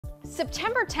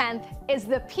September 10th is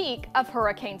the peak of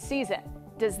hurricane season.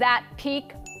 Does that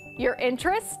pique your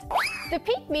interest? The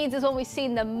peak means is when we've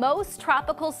seen the most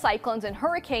tropical cyclones and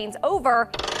hurricanes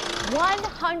over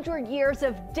 100 years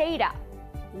of data.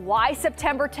 Why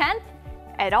September 10th?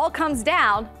 It all comes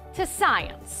down to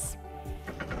science.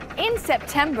 In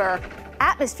September,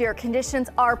 atmospheric conditions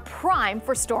are prime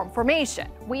for storm formation.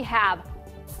 We have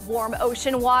warm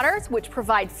ocean waters, which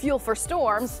provide fuel for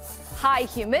storms, high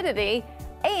humidity,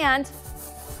 and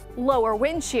lower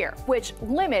wind shear, which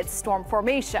limits storm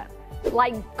formation.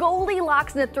 Like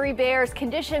Goldilocks and the Three Bears,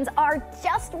 conditions are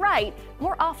just right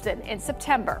more often in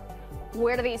September.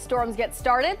 Where do these storms get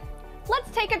started?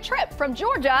 Let's take a trip from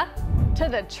Georgia to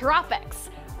the tropics.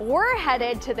 We're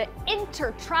headed to the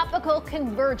Intertropical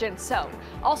Convergence Zone,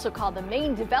 also called the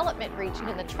main development region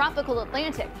in the tropical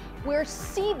Atlantic, where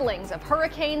seedlings of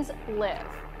hurricanes live.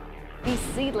 These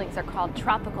seedlings are called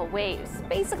tropical waves,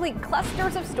 basically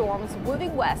clusters of storms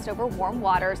moving west over warm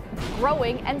waters,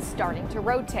 growing and starting to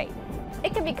rotate.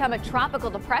 It can become a tropical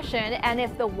depression, and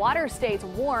if the water stays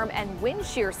warm and wind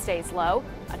shear stays low,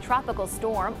 a tropical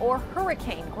storm or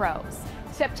hurricane grows.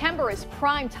 September is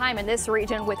prime time in this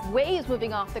region, with waves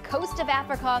moving off the coast of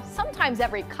Africa sometimes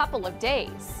every couple of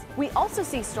days. We also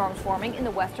see storms forming in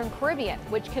the Western Caribbean,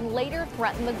 which can later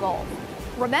threaten the Gulf.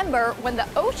 Remember, when the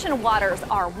ocean waters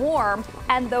are warm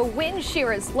and the wind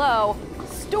shear is low,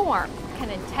 storms can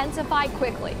intensify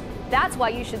quickly. That's why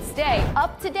you should stay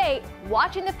up to date,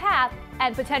 watching the path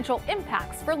and potential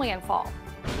impacts for landfall.